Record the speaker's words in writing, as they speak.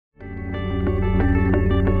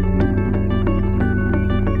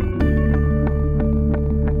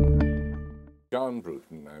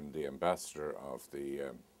ambassador of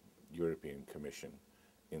the European Commission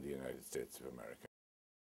in the United States of America.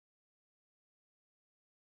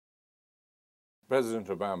 President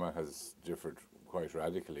Obama has differed quite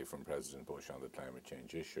radically from President Bush on the climate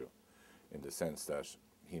change issue, in the sense that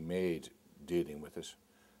he made dealing with it,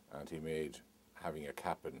 and he made having a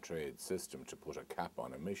cap and trade system to put a cap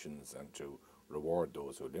on emissions and to reward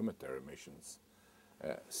those who limit their emissions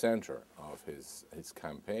centre of his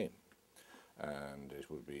campaign. And it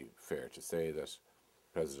would be fair to say that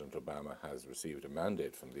President Obama has received a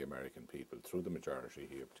mandate from the American people through the majority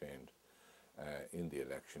he obtained in the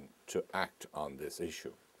election to act on this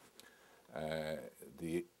issue.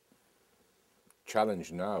 The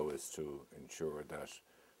challenge now is to ensure that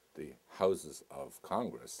the houses of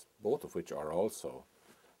Congress, both of which are also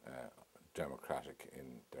democratic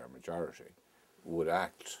in their majority, would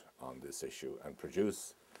act on this issue and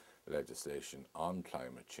produce legislation on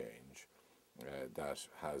climate change that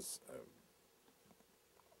has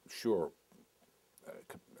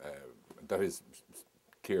that is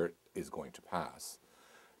clear is going to pass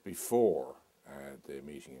before the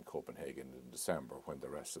meeting in Copenhagen in December, when the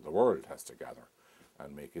rest of the world has to gather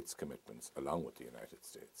and make its commitments along with the United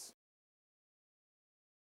States.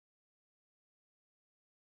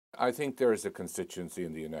 I think there is a constituency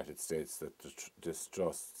in the United States that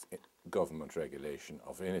distrusts government regulation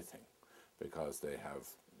of anything, because they have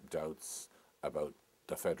doubts about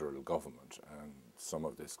the federal government, and some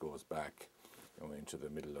of this goes back into the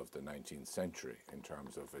middle of the 19th century in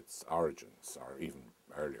terms of its origins, or even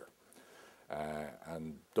earlier.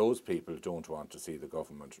 And those people don't want to see the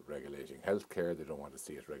government regulating healthcare. They don't want to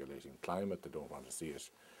see it regulating climate. They don't want to see it.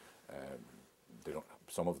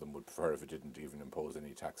 Some of them would prefer if it didn't even impose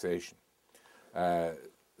any taxation.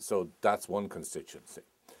 So that's one constituency.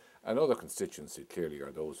 Another constituency clearly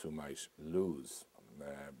are those who might lose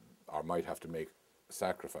or might have to make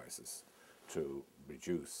sacrifices to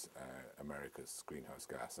reduce America's greenhouse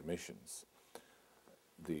gas emissions.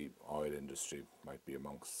 The oil industry might be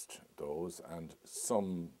amongst those, and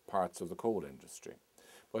some parts of the coal industry.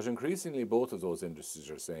 But increasingly both of those industries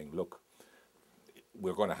are saying, look,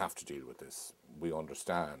 we're going to have to deal with this. We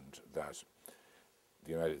understand that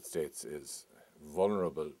the United States is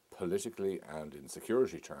vulnerable politically and in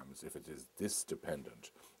security terms if it is this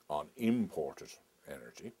dependent on imported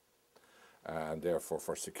energy. And therefore,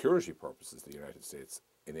 for security purposes, the United States,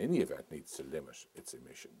 in any event, needs to limit its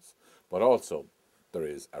emissions. But also, there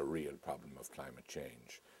is a real problem of climate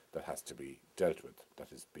change that has to be dealt with,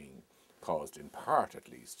 that is being caused, in part at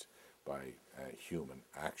least, by human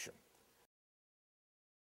action.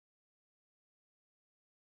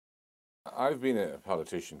 I've been a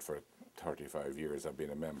politician for 35 years. I've been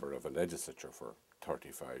a member of a legislature for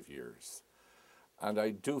 35 years. And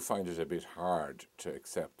I do find it a bit hard to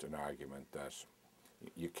accept an argument that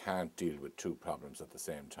you can't deal with two problems at the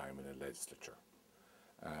same time in a legislature.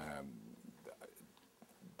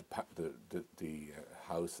 The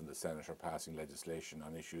House and the Senate are passing legislation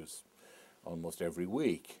on issues almost every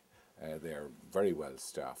week. They're very well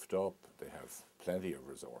staffed up. They have plenty of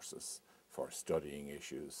resources for studying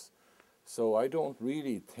issues. So I don't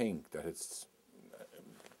really think that it's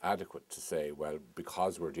adequate to say, well,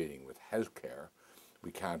 because we're dealing with healthcare,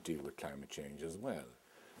 we can't deal with climate change as well.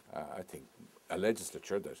 I think a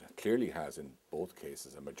legislature that clearly has in both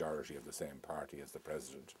cases a majority of the same party as the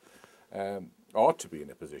President ought to be in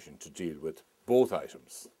a position to deal with both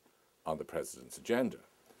items on the President's agenda,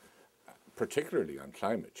 particularly on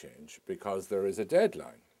climate change, because there is a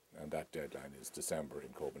deadline, and that deadline is December in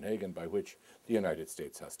Copenhagen, by which the United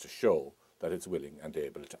States has to show that it's willing and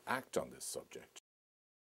able to act on this subject.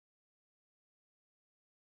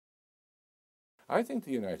 I think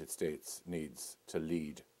the United States needs to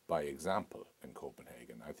lead by example in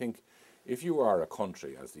Copenhagen. I think if you are a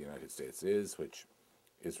country, as the United States is, which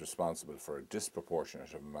is responsible for a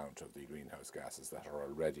disproportionate amount of the greenhouse gases that are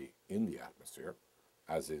already in the atmosphere,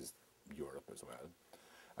 as is Europe as well,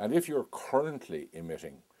 and if you're currently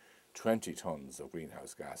emitting 20 tons of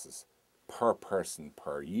greenhouse gases per person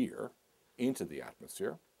per year into the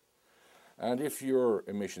atmosphere, and if your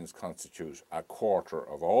emissions constitute a quarter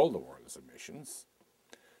of all the world's emissions,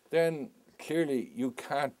 then clearly you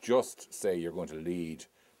can't just say you're going to lead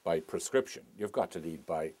by prescription. You've got to lead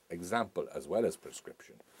by example as well as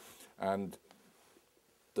prescription. And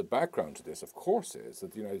the background to this, of course, is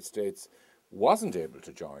that the United States wasn't able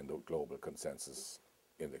to join the global consensus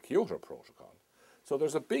in the Kyoto Protocol. So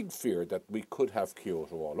there's a big fear that we could have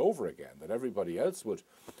Kyoto all over again, that everybody else would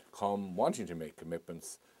come wanting to make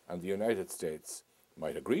commitments, and the United States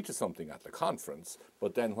might agree to something at the conference,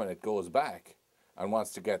 but then when it goes back and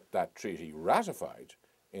wants to get that treaty ratified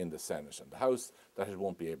in the Senate and the House that it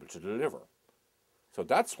won't be able to deliver. So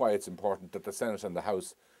that's why it's important that the Senate and the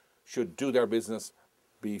House should do their business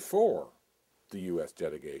before the US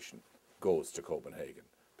delegation goes to Copenhagen,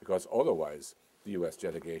 because otherwise the US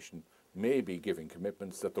delegation may be giving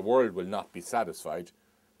commitments that the world will not be satisfied.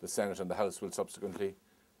 The Senate and the House will subsequently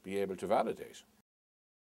be able to validate.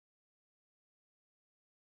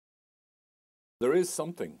 There is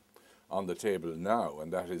something on the table now,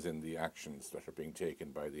 and that is in the actions that are being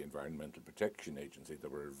taken by the Environmental Protection Agency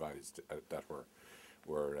that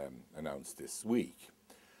were announced this week.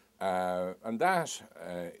 And that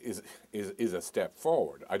is a step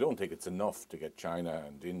forward. I don't think it's enough to get China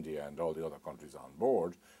and India and all the other countries on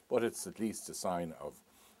board, but it's at least a sign of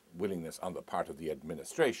willingness on the part of the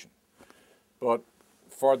administration. But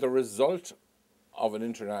for the result of an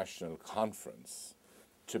international conference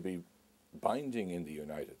to be binding in the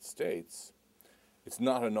United States, it's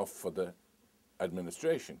not enough for the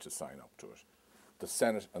administration to sign up to it. The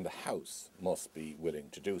Senate and the House must be willing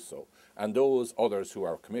to do so. And those others who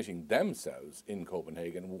are committing themselves in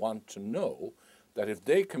Copenhagen want to know that if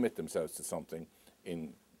they commit themselves to something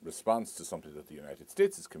in response to something that the United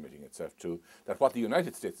States is committing itself to, that what the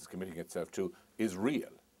United States is committing itself to is real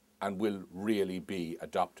and will really be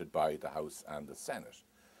adopted by the House and the Senate.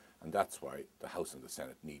 And that's why the House and the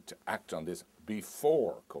Senate need to act on this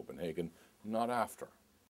before Copenhagen, not after.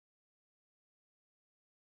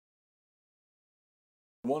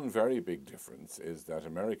 One very big difference is that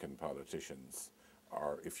American politicians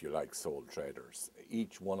are, if you like, sole traders.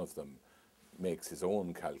 Each one of them makes his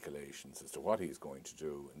own calculations as to what he's going to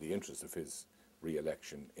do in the interest of his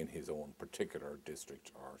re-election in his own particular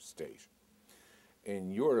district or state.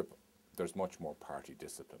 In Europe, there's much more party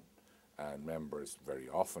discipline, and members very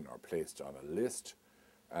often are placed on a list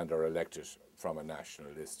and are elected from a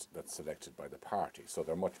national list that's selected by the party. So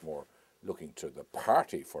they're much more looking to the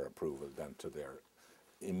party for approval than to their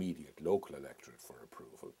immediate local electorate for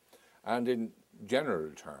approval. And in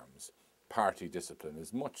general terms, party discipline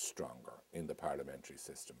is much stronger in the parliamentary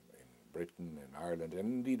system in Britain, in Ireland, and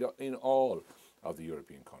indeed in all of the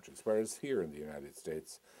European countries. Whereas here in the United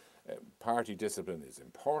States, party discipline is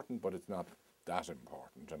important, but it's not that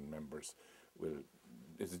important, and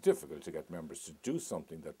it's difficult to get members to do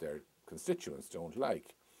something that their constituents don't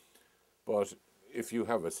like. But if you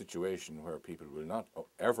have a situation where people will not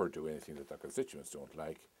ever do anything that their constituents don't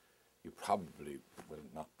like, you probably will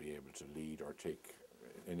not be able to lead or take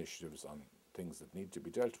initiatives on things that need to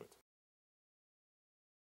be dealt with.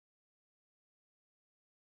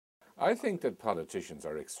 I think that politicians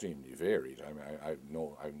are extremely varied. I mean, I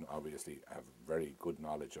obviously have very good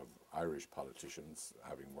knowledge of Irish politicians,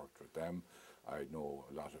 having worked with them. I know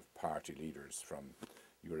a lot of party leaders from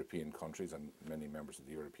European countries and many members of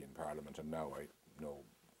the European Parliament, and now I know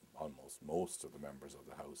almost most of the members of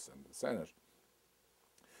the House and the Senate.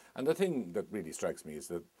 And the thing that really strikes me is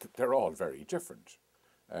that they're all very different.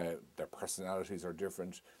 Their personalities are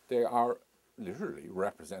different. They are literally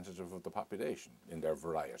representative of the population in their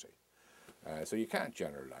variety. So you can't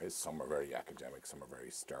generalize. Some are very academic, some are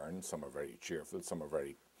very stern, some are very cheerful, some are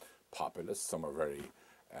very populist, some are very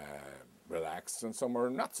relaxed, and some are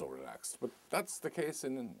not so relaxed. But that's the case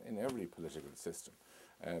in every political system.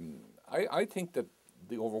 I think that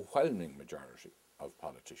the overwhelming majority of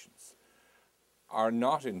politicians are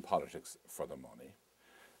not in politics for the money.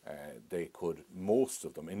 They could, most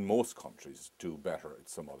of them, in most countries, do better at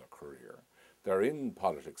some other career. They're in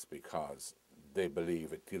politics because they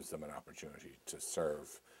believe it gives them an opportunity to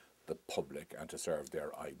serve the public and to serve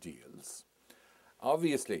their ideals.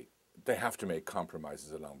 Obviously, they have to make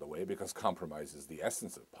compromises along the way because compromise is the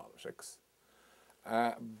essence of politics.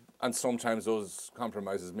 And sometimes those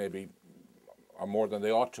compromises maybe are more than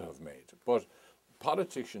they ought to have made. But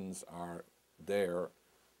politicians are there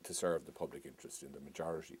to serve the public interest in the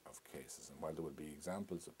majority of cases. And while there will be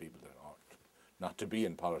examples of people that ought not to be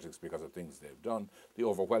in politics because of things they've done, the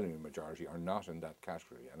overwhelming majority are not in that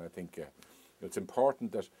category. And I think it's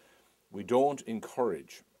important that we don't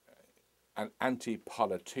encourage an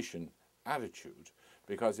anti-politician attitude,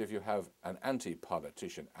 because if you have an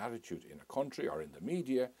anti-politician attitude in a country or in the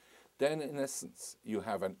media, then in essence you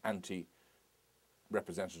have an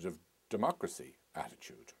anti-representative democracy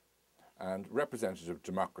attitude. And representative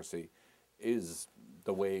democracy is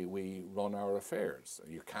the way we run our affairs.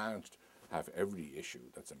 You can't have every issue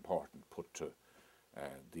that's important put to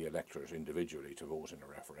the electorate individually to vote in a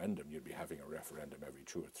referendum. You'd be having a referendum every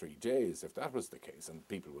 2 or 3 days if that was the case, and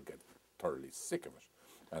people would get thoroughly sick of it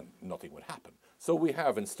and nothing would happen. So we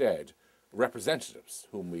have instead representatives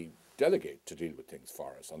whom we delegate to deal with things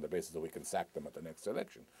for us on the basis that we can sack them at the next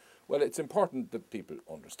election. Well, it's important that people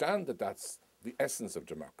understand that that's the essence of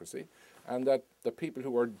democracy, and that the people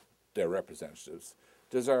who are their representatives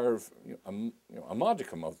deserve a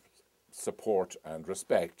modicum of support and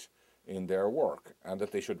respect in their work, and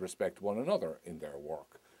that they should respect one another in their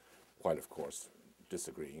work, while of course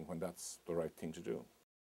disagreeing when that's the right thing to do.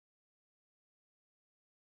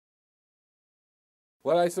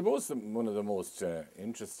 Well, I suppose one of the most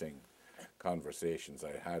interesting conversations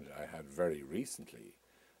I had very recently,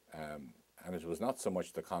 and it was not so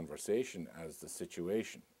much the conversation as the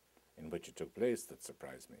situation in which it took place that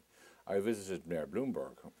surprised me. I visited Mayor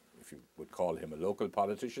Bloomberg, if you would call him a local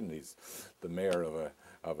politician. He's the mayor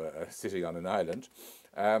of a city on an island,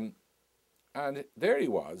 and there he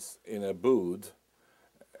was in a booth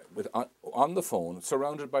on the phone,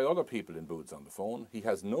 surrounded by other people in booths on the phone. He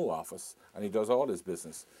has no office, and he does all his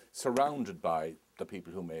business surrounded by the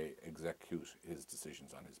people who may execute his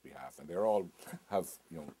decisions on his behalf, and they all have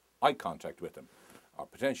eye contact with him, or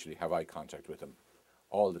potentially have eye contact with him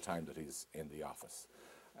all the time that he's in the office.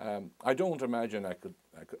 I don't imagine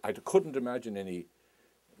I couldn't imagine any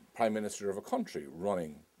prime minister of a country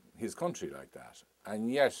running his country like that,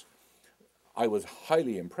 and yet I was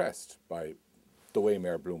highly impressed by the way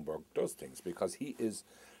Mayor Bloomberg does things, because he is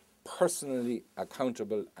personally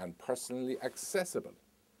accountable and personally accessible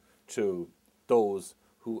to those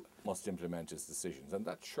who must implement his decisions. And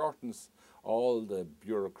that shortens all the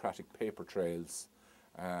bureaucratic paper trails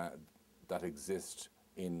that exist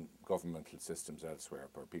in governmental systems elsewhere,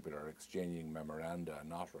 where people are exchanging memoranda and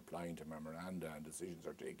not replying to memoranda, and decisions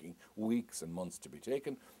are taking weeks and months to be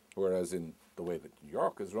taken, whereas in the way that New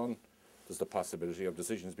York is run, there's the possibility of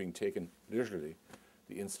decisions being taken literally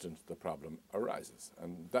the instant the problem arises.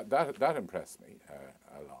 And that impressed me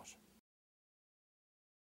a lot.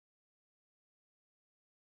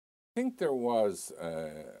 I think there was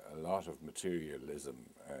a lot of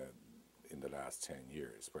materialism in the last 10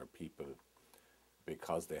 years, where people,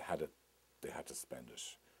 because they had it, they had to spend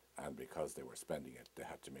it. And because they were spending it, they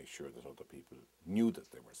had to make sure that other people knew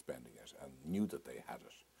that they were spending it and knew that they had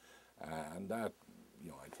it. And that,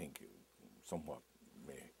 I think somewhat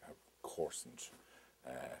may have coarsened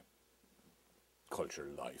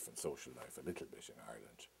cultural life and social life a little bit in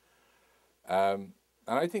Ireland.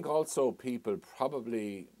 And I think also people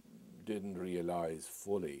probably didn't realise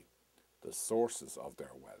fully the sources of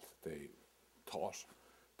their wealth. They thought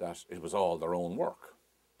that it was all their own work,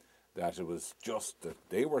 that it was just that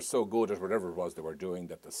they were so good at whatever it was they were doing,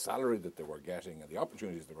 that the salary that they were getting and the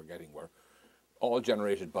opportunities they were getting were all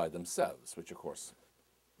generated by themselves, which of course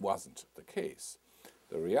wasn't the case.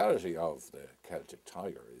 The reality of the Celtic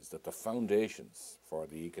Tiger is that the foundations for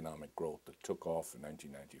the economic growth that took off in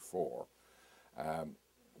 1994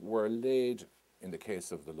 were laid, in the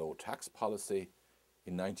case of the low tax policy,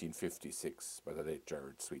 in 1956 by the late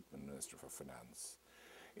Gerard Sweetman, Minister for Finance.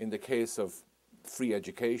 In the case of free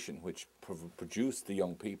education, which produced the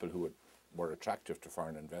young people who were attractive to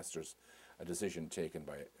foreign investors, a decision taken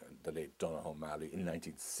by the late Donogh O'Malley in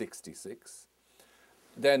 1966.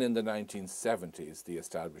 Then in the 1970s, the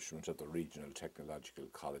establishment of the regional technological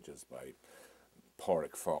colleges by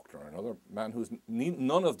Pádraig Faulkner, another man who's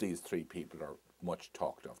none of these three people are much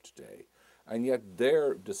talked of today. And yet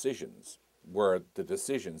their decisions were the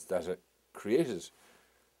decisions that created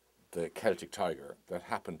the Celtic Tiger, that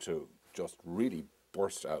happened to just really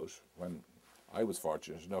burst out when I was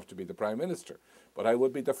fortunate enough to be the Prime Minister. But I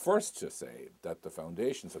would be the first to say that the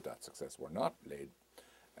foundations of that success were not laid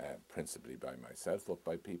principally by myself, but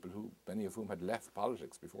by people many of whom had left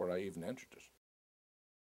politics before I even entered it.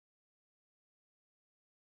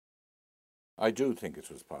 I do think it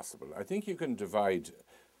was possible. I think you can divide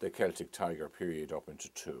the Celtic Tiger period up into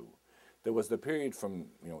two. There was the period from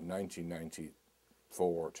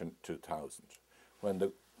 1994 to 2000, when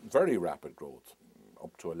the very rapid growth,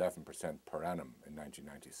 up to 11% per annum in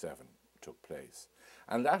 1997, took place.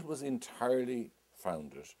 And that was entirely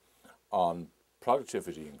founded on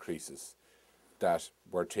productivity increases that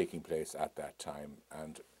were taking place at that time,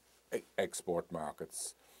 and export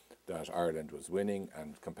markets that Ireland was winning,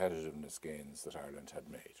 and competitiveness gains that Ireland had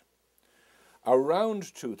made.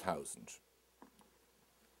 Around 2000,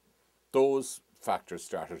 those factors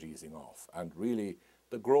started easing off, and really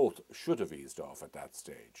the growth should have eased off at that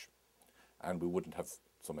stage, and we wouldn't have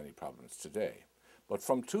so many problems today. But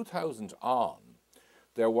from 2000 on,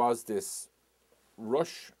 there was this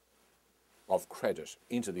rush of credit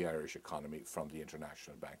into the Irish economy from the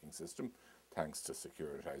international banking system, thanks to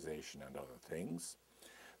securitization and other things.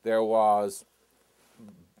 There were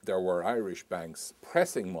Irish banks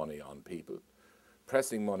pressing money on people,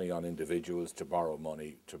 pressing money on individuals to borrow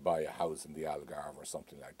money to buy a house in the Algarve or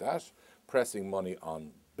something like that, pressing money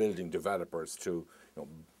on building developers to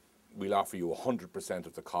we'll offer you 100%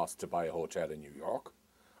 of the cost to buy a hotel in New York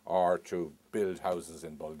or to build houses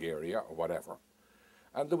in Bulgaria or whatever.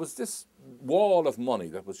 And there was this wall of money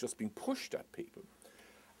that was just being pushed at people.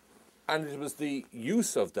 And it was the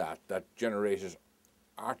use of that that generated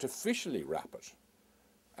artificially rapid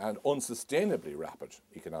and unsustainably rapid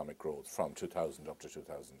economic growth from 2000 up to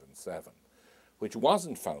 2007, which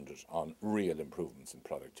wasn't founded on real improvements in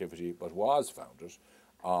productivity, but was founded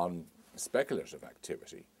on speculative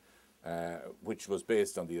activity, which was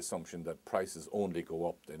based on the assumption that prices only go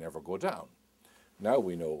up, they never go down. Now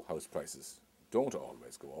we know house prices don't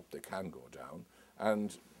always go up, they can go down,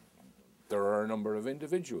 and there are a number of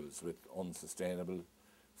individuals with unsustainable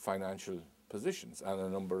financial positions and a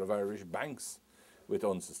number of Irish banks with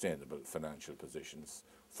unsustainable financial positions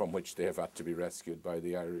from which they have had to be rescued by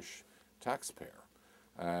the Irish taxpayer.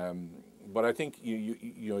 But I think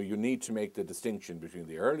you need to make the distinction between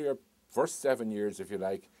the earlier first 7 years, if you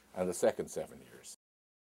like, and the second 7 years.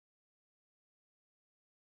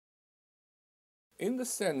 In the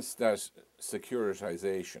sense that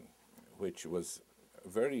securitization, which was a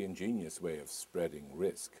very ingenious way of spreading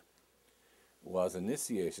risk, was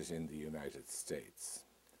initiated in the United States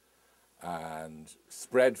and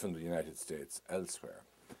spread from the United States elsewhere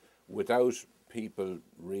without people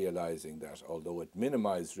realizing that although it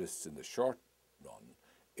minimized risks in the short run,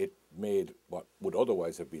 it made what would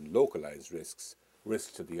otherwise have been localized risks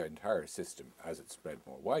to the entire system as it spread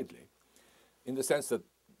more widely, in the sense that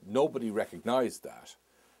nobody recognized that.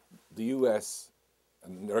 The US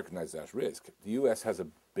recognized that risk. The US has a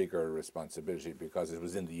bigger responsibility because it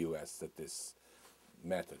was in the US that this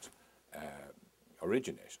method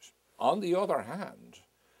originated. On the other hand,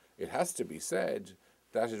 it has to be said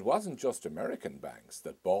that it wasn't just American banks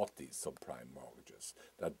that bought these subprime mortgages,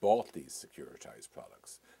 that bought these securitized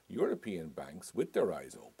products. European banks, with their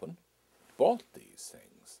eyes open, bought these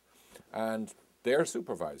things. And their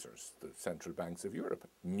supervisors, the central banks of Europe,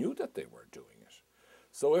 knew that they were doing it.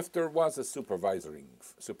 So if there was a supervisory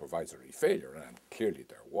failure, and clearly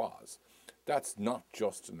there was, that's not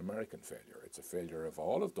just an American failure. It's a failure of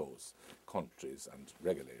all of those countries and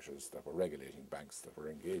regulators that were regulating banks that were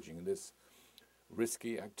engaging in this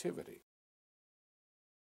risky activity.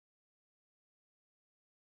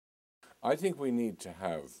 I think we need to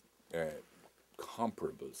have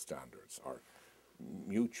comparable standards or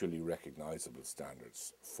mutually recognizable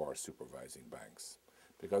standards for supervising banks,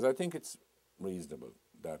 because I think it's reasonable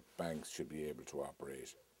that banks should be able to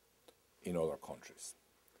operate in other countries.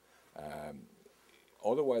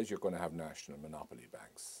 Otherwise, you're going to have national monopoly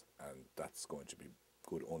banks, and that's going to be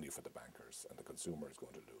good only for the bankers, and the consumer is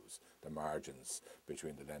going to lose. The margins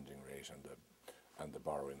between the lending rate and the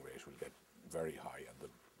borrowing rate will get very high, and the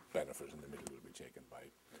benefit in the middle will be taken by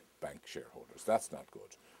bank shareholders. That's not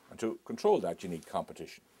good. And to control that, you need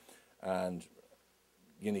competition, and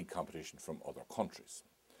you need competition from other countries.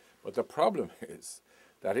 But the problem is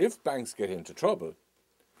that if banks get into trouble,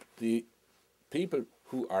 the people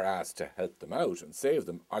who are asked to help them out and save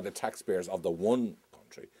them are the taxpayers of the one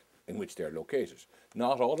country in which they're located.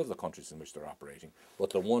 Not all of the countries in which they're operating,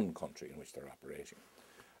 but the one country in which they're operating.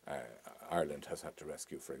 Ireland has had to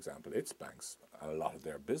rescue, for example, its banks, and a lot of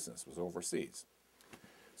their business was overseas.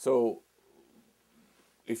 So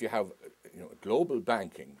if you have global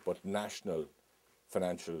banking but national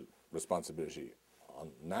financial responsibility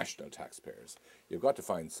on national taxpayers, you've got to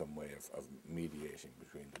find some way of mediating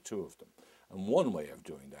between the two of them. And one way of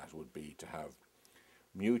doing that would be to have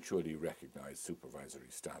mutually recognized supervisory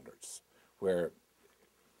standards, where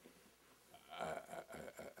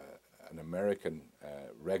an American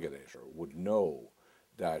regulator would know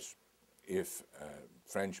that if a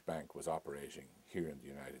French bank was operating here in the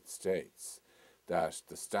United States, that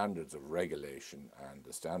the standards of regulation and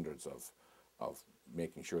the standards of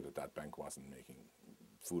making sure that that bank wasn't making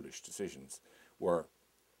foolish decisions were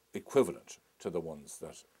equivalent to the ones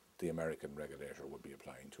that the American regulator would be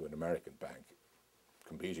applying to an American bank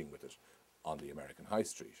competing with it on the American high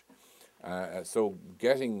street. So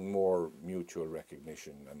getting more mutual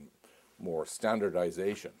recognition and more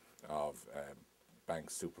standardization of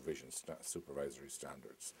bank supervisory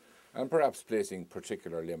standards, and perhaps placing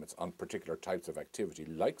particular limits on particular types of activity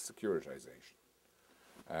like securitization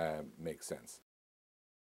makes sense.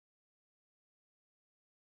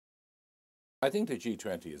 I think the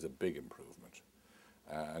G20 is a big improvement,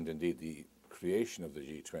 and indeed the creation of the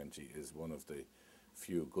G20 is one of the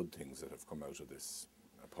few good things that have come out of this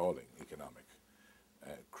appalling economic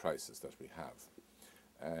crisis that we have.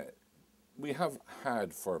 We have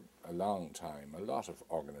had for a long time a lot of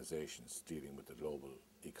organizations dealing with the global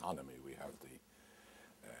economy. We have the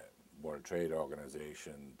World Trade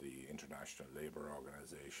Organization, the International Labour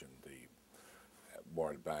Organization, the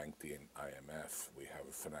World Bank, the IMF, we have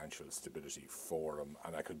a Financial Stability Forum,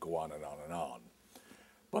 and I could go on and on and on.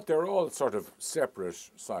 But they're all sort of separate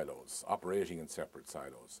silos, operating in separate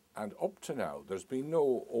silos. And up to now, there's been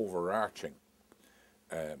no overarching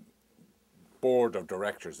board of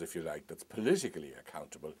directors, if you like, that's politically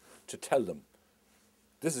accountable to tell them,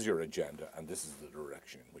 this is your agenda and this is the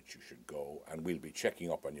direction in which you should go, and we'll be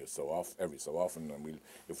checking up on you every so often, and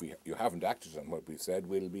if you haven't acted on what we've said,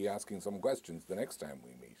 we'll be asking some questions the next time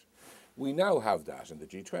we meet. We now have that in the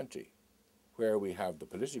G20, where we have the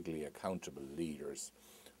politically accountable leaders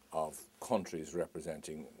of countries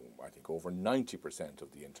representing, I think, over 90%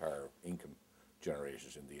 of the entire income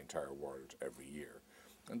generated in the entire world every year.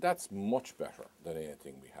 And that's much better than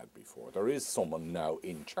anything we had before. There is someone now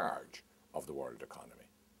in charge of the world economy,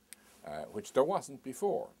 which there wasn't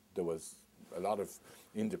before. There was a lot of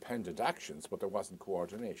independent actions, but there wasn't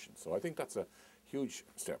coordination. So I think that's a huge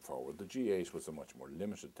step forward. The G8 was a much more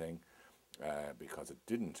limited thing because it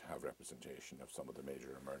didn't have representation of some of the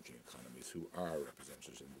major emerging economies who are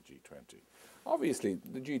represented in the G20. Obviously,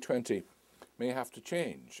 the G20 may have to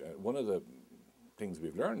change. One of the things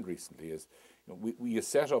we've learned recently is we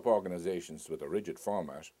set up organizations with a rigid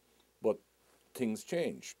format, but things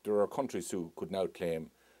change. There are countries who could now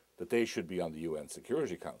claim that they should be on the UN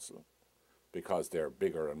Security Council because they're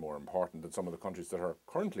bigger and more important than some of the countries that are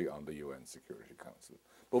currently on the UN Security Council.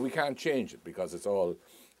 But we can't change it because it's all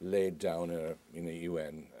laid down in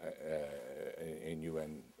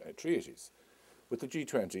UN treaties. With the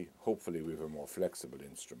G20, hopefully we have a more flexible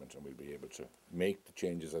instrument and we'll be able to make the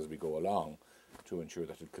changes as we go along to ensure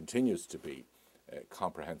that it continues to be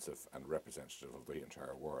comprehensive and representative of the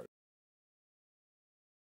entire world.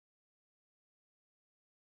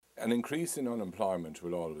 An increase in unemployment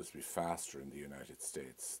will always be faster in the United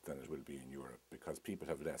States than it will be in Europe because people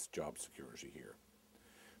have less job security here.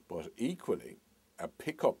 But equally, a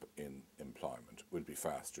pickup in employment will be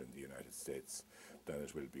faster in the United States than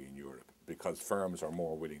it will be in Europe because firms are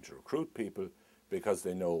more willing to recruit people because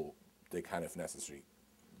they know they can, if necessary,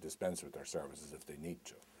 dispense with their services if they need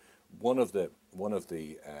to. One of the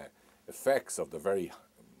effects of the very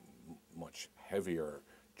much heavier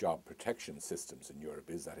job protection systems in Europe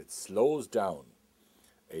is that it slows down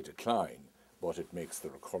a decline, but it makes the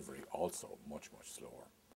recovery also much, much slower.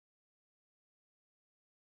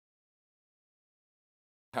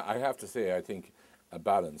 I have to say, I think a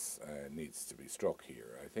balance needs to be struck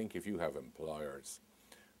here. I think if you have employers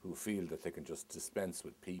who feel that they can just dispense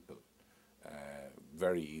with people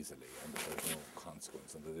very easily and that there's no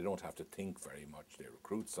consequence and that they don't have to think very much, they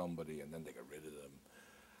recruit somebody and then they get rid of them,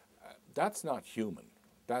 that's not human.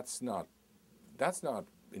 That's not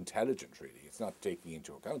intelligent, really. It's not taking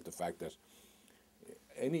into account the fact that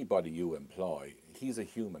anybody you employ, he's a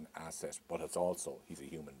human asset, but it's also he's a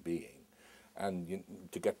human being. And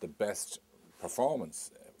to get the best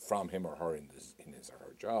performance from him or her in his or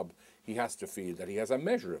her job, he has to feel that he has a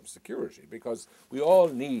measure of security, because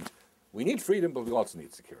we need freedom, but we also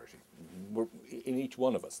need security. In each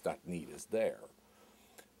one of us, that need is there.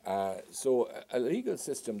 So a legal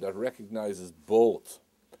system that recognizes both,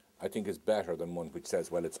 I think, is better than one which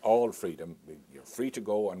says, well, it's all freedom, you're free to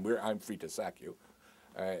go and I'm free to sack you.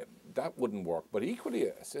 That wouldn't work. But equally,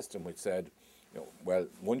 a system which said, well,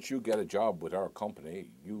 once you get a job with our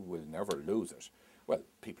company, you will never lose it. Well,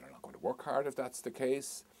 people are not going to work hard if that's the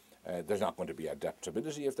case. There's not going to be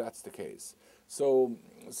adaptability if that's the case. So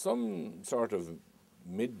some sort of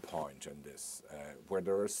midpoint in this, where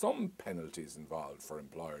there are some penalties involved for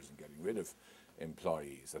employers in getting rid of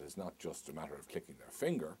employees, that is not just a matter of clicking their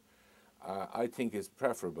finger, I think is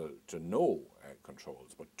preferable to no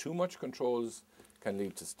controls. But too much controls can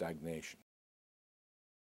lead to stagnation.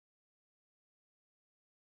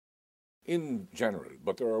 In general,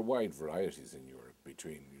 but there are wide varieties in Europe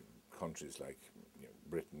between countries like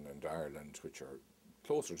Britain and Ireland, which are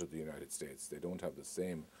closer to the United States. They don't have the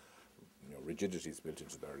same rigidities built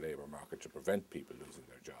into their labour market to prevent people losing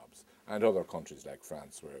their jobs, and other countries like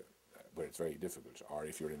France where it's very difficult, or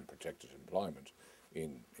if you're in protected employment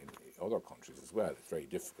in other countries as well, it's very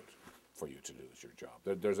difficult for you to lose your job.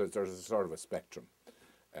 There's a sort of a spectrum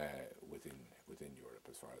within Europe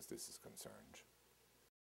as far as this is concerned.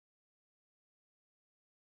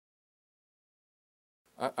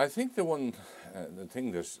 I think the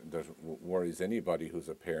thing that worries anybody who's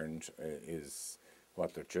a parent is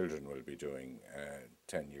what their children will be doing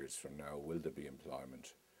 10 years from now. Will there be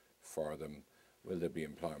employment for them? Will there be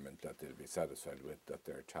employment that they'll be satisfied with, that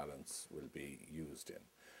their talents will be used in?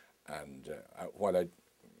 And while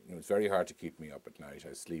it's very hard to keep me up at night,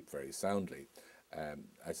 I sleep very soundly.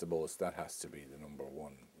 I suppose that has to be the number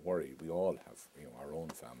one worry. We all have, our own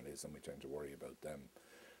families, and we tend to worry about them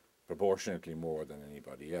proportionately more than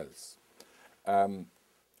anybody else.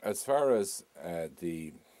 As far as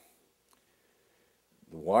the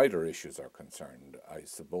wider issues are concerned, I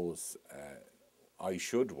suppose I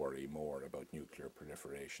should worry more about nuclear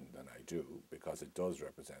proliferation than I do, because it does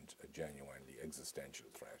represent a genuinely existential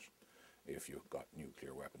threat if you've got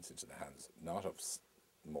nuclear weapons into the hands, not of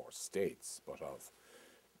more states, but of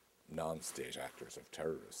non-state actors, of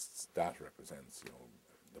terrorists. That represents,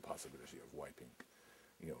 the possibility of wiping,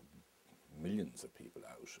 millions of people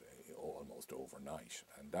out almost overnight.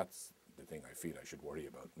 And that's the thing I feel I should worry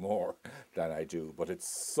about more than I do. But it's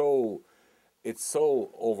so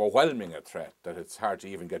overwhelming a threat that it's hard to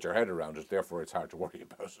even get your head around it. Therefore, it's hard to worry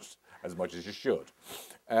about it as much as you should.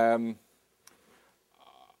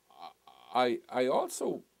 I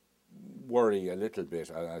also worry a little bit,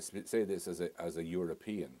 and I say this as a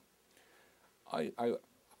European,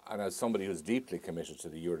 and as somebody who's deeply committed to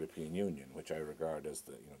the European Union, which I regard as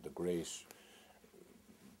the great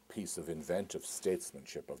piece of inventive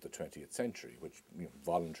statesmanship of the 20th century, which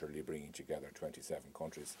voluntarily bringing together 27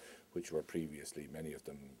 countries, which were previously, many of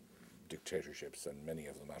them, dictatorships and many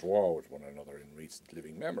of them at war with one another in recent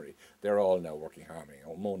living memory. They're all now working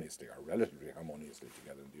harmoniously, or relatively harmoniously,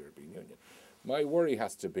 together in the European Union. My worry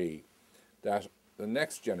has to be that the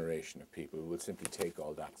next generation of people will simply take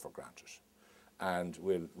all that for granted and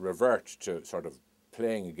will revert to sort of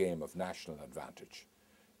playing a game of national advantage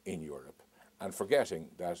in Europe, and forgetting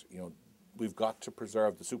that we've got to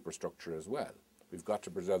preserve the superstructure as well. We've got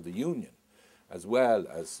to preserve the union as well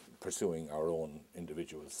as pursuing our own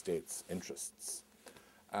individual states' interests.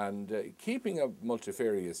 And keeping a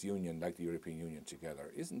multifarious union like the European Union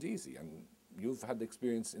together isn't easy. And you've had the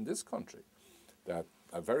experience in this country that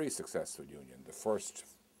a very successful union, the first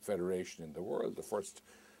federation in the world, the first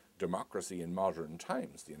democracy in modern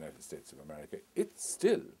times, the United States of America, it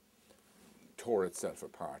still tore itself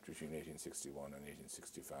apart between 1861 and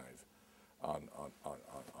 1865 on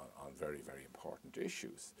very, very important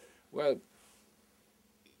issues. Well,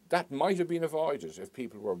 that might have been avoided if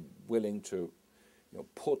people were willing to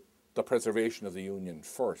put the preservation of the Union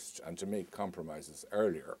first and to make compromises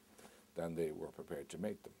earlier than they were prepared to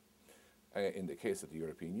make them. In the case of the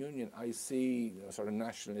European Union, I see sort of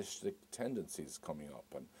nationalistic tendencies coming up,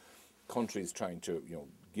 and countries trying to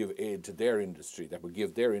give aid to their industry that would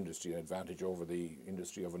give their industry an advantage over the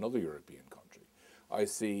industry of another European country. I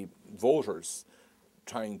see voters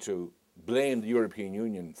trying to blame the European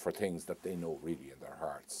Union for things that they know really in their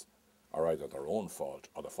hearts are either their own fault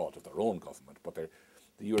or the fault of their own government, but the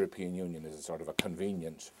European Union is a sort of a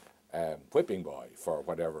convenient whipping boy for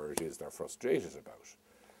whatever it is they're frustrated about.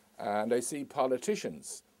 And I see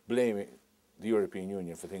politicians blaming the European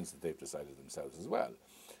Union for things that they've decided themselves as well.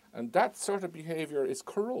 And that sort of behaviour is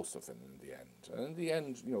corrosive in the end. And in the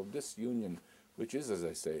end, this union, which is, as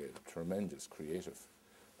I say, a tremendous creative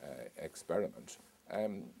experiment,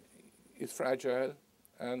 is fragile,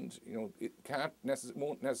 and it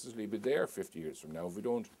won't necessarily be there 50 years from now if we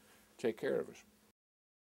don't take care of it.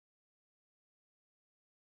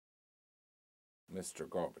 Mr.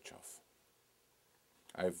 Gorbachev.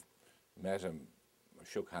 I've met him,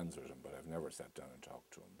 shook hands with him, but I've never sat down and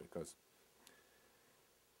talked to him, because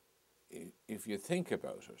if you think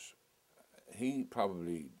about it, he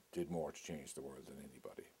probably did more to change the world than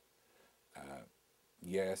anybody.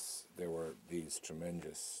 Yes, there were these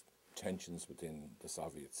tremendous tensions within the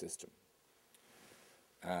Soviet system.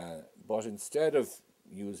 But instead of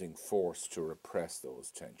using force to repress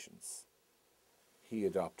those tensions, he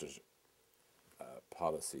adopted a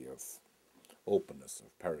policy of openness,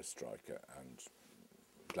 of perestroika and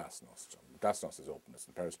glasnost. Glasnost is openness,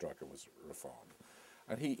 and perestroika was reform.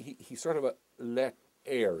 And he sort of let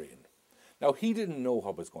air in. Now, he didn't know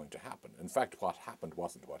what was going to happen. In fact, what happened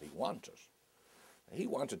wasn't what he wanted. He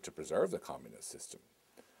wanted to preserve the communist system.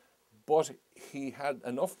 But he had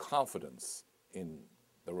enough confidence in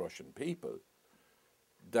the Russian people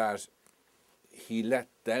that he let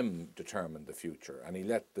them determine the future, and he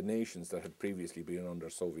let the nations that had previously been under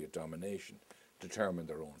Soviet domination determine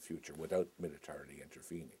their own future without militarily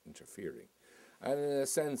interfering. And in a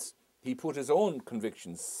sense, he put his own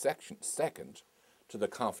convictions second to the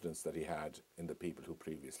confidence that he had in the people who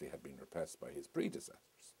previously had been repressed by his predecessors.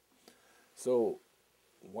 So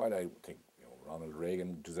while I think Ronald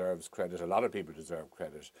Reagan deserves credit, a lot of people deserve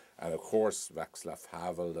credit, and of course Václav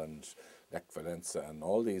Havel and Lech Walesa and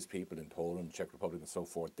all these people in Poland, Czech Republic and so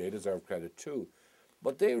forth, they deserve credit too.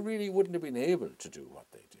 But they really wouldn't have been able to do what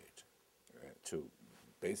they did, to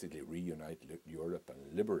basically reunite Europe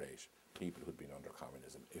and liberate people who'd been under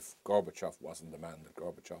communism if Gorbachev wasn't the man that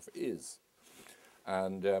Gorbachev is.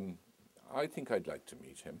 And I think I'd like to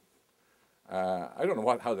meet him. I don't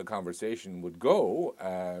know how the conversation would go.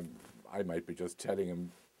 I might be just telling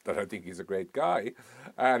him that I think he's a great guy,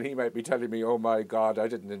 and he might be telling me, "Oh my God, I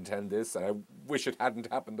didn't intend this, and I wish it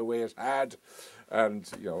hadn't happened the way it had," and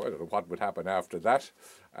I don't know what would happen after that.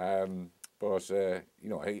 But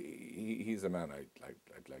he's a man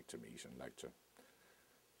I'd like to meet and like to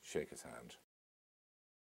shake his hand.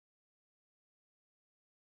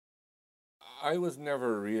 I was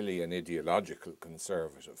never really an ideological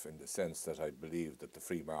conservative in the sense that I believed that the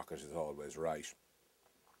free market is always right.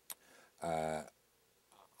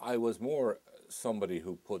 I was more somebody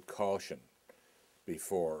who put caution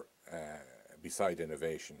beside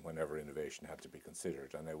innovation whenever innovation had to be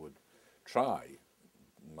considered, and I would try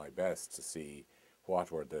my best to see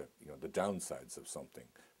what were the downsides of something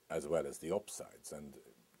as well as the upsides. And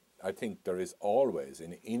I think there is always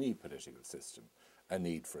in any political system a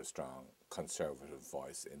need for a strong conservative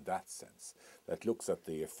voice in that sense, that looks at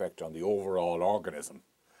the effect on the overall organism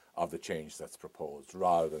of the change that's proposed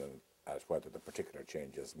rather than at whether the particular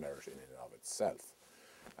change is merit in and of itself.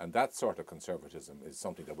 And that sort of conservatism is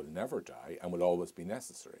something that will never die and will always be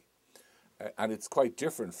necessary. And it's quite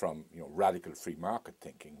different from radical free market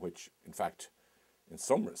thinking, which in fact in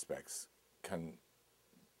some respects can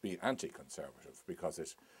be anti-conservative because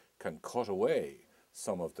it can cut away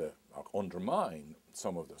some of the, or undermine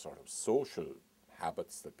some of the sort of social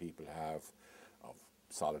habits that people have of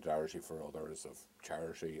solidarity for others, of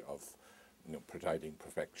charity, of providing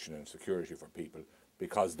protection and security for people,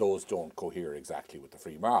 because those don't cohere exactly with the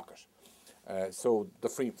free market. So the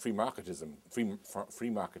free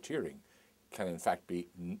marketeering can in fact be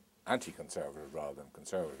anti-conservative rather than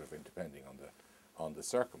conservative, depending on the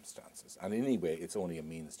circumstances. And anyway, it's only a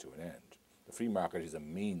means to an end. The free market is a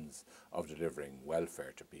means of delivering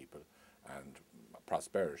welfare to people and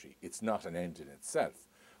prosperity. It's not an end in itself,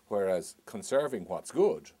 whereas conserving what's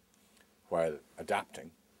good while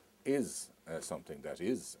adapting is something that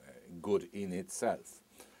is good in itself.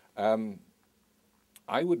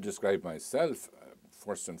 I would describe myself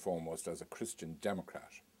first and foremost as a Christian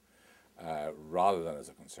Democrat rather than as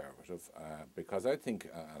a conservative, because I think,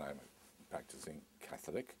 and I'm a practicing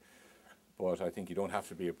Catholic, but I think you don't have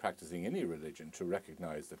to be practicing any religion to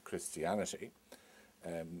recognize that Christianity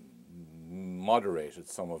moderated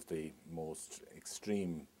some of the most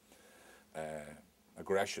extreme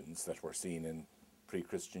aggressions that were seen in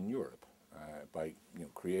pre-Christian Europe by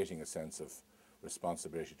creating a sense of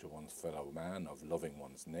responsibility to one's fellow man, of loving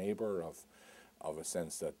one's neighbour, of a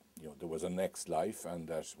sense that there was a next life and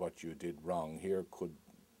that what you did wrong here could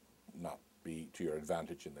not be to your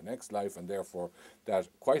advantage in the next life, and therefore that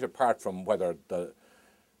quite apart from whether the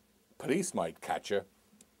police might catch you,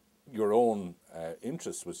 your own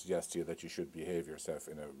interest would suggest to you that you should behave yourself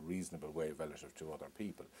in a reasonable way relative to other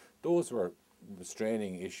people. Those were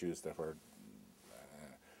restraining issues that were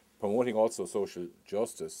promoting also social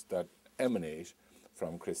justice that emanate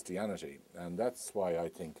from Christianity, and that's why I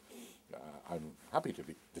think I'm happy to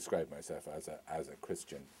describe myself as a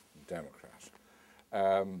Christian Democrat.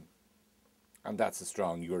 And that's a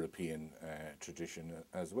strong European tradition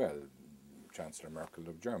as well. Chancellor Merkel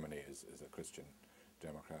of Germany is a Christian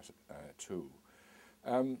Democrat too.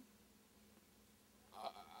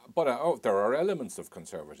 But there are elements of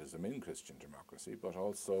conservatism in Christian democracy, but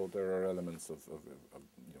also there are elements of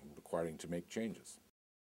requiring to make changes.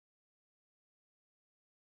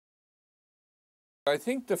 I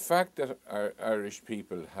think the fact that Irish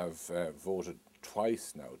people have voted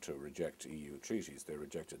twice now to reject EU treaties. They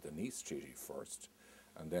rejected the Nice Treaty first,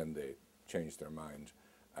 and then they changed their mind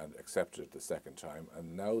and accepted it the second time.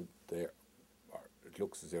 And now it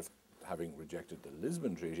looks as if, having rejected the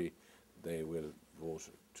Lisbon Treaty, they will vote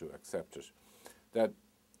to accept it. That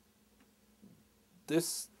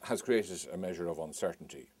this has created a measure of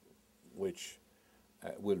uncertainty, which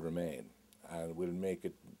will remain and will make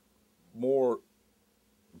it more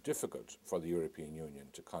difficult for the European Union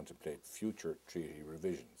to contemplate future treaty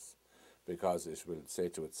revisions, because it will say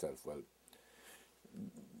to itself, well,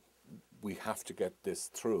 we have to get this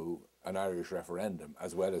through an Irish referendum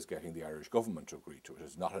as well as getting the Irish government to agree to it.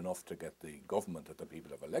 It's not enough to get the government that the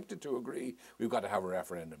people have elected to agree. We've got to have a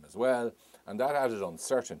referendum as well. And that added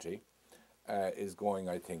uncertainty is going,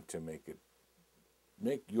 I think, to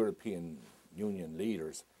make European Union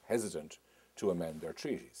leaders hesitant to amend their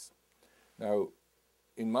treaties. Now,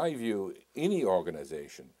 in my view, any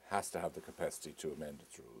organisation has to have the capacity to amend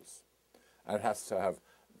its rules. And it has to have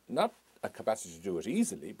not a capacity to do it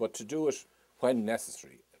easily, but to do it when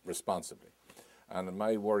necessary, responsibly. And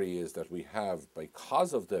my worry is that we have,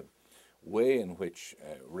 because of the way in which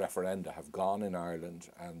referenda have gone in Ireland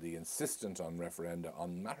and the insistence on referenda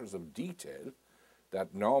on matters of detail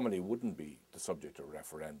that normally wouldn't be the subject of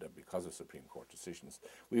referenda because of Supreme Court decisions,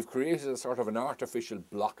 we've created a sort of an artificial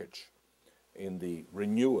blockage in the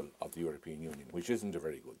renewal of the European Union, which isn't a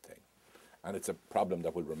very good thing. And it's a problem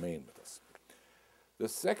that will remain with us. The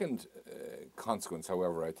second consequence,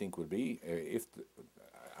 however, I think will be,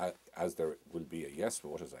 as there will be a yes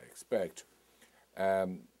vote, as I expect,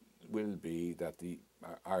 will be that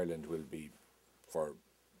Ireland will be, for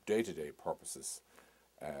day-to-day purposes,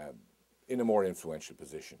 in a more influential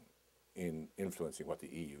position in influencing what the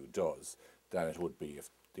EU does than it would be if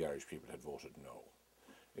the Irish people had voted no.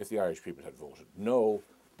 If the Irish people had voted no,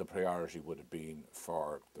 the priority would have been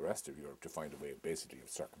for the rest of Europe to find a way basically of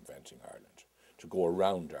circumventing Ireland, to go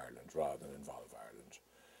around Ireland rather than involve Ireland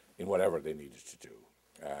in whatever they needed to do,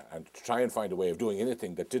 and to try and find a way of doing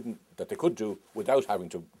anything that they could do without having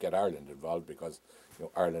to get Ireland involved, because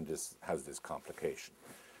Ireland has this complication.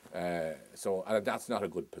 So that's not a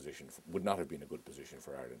good position, would not have been a good position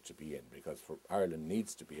for Ireland to be in, because Ireland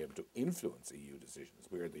needs to be able to influence EU decisions.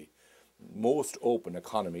 We're the most open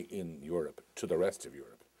economy in Europe to the rest of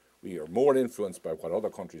Europe. We are more influenced by what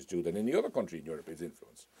other countries do than any other country in Europe is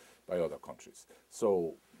influenced by other countries.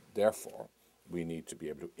 So therefore, we need to be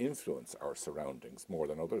able to influence our surroundings more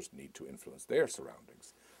than others need to influence their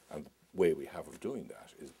surroundings. And the way we have of doing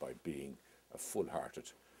that is by being a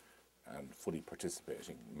full-hearted and fully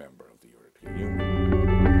participating member of the European Union.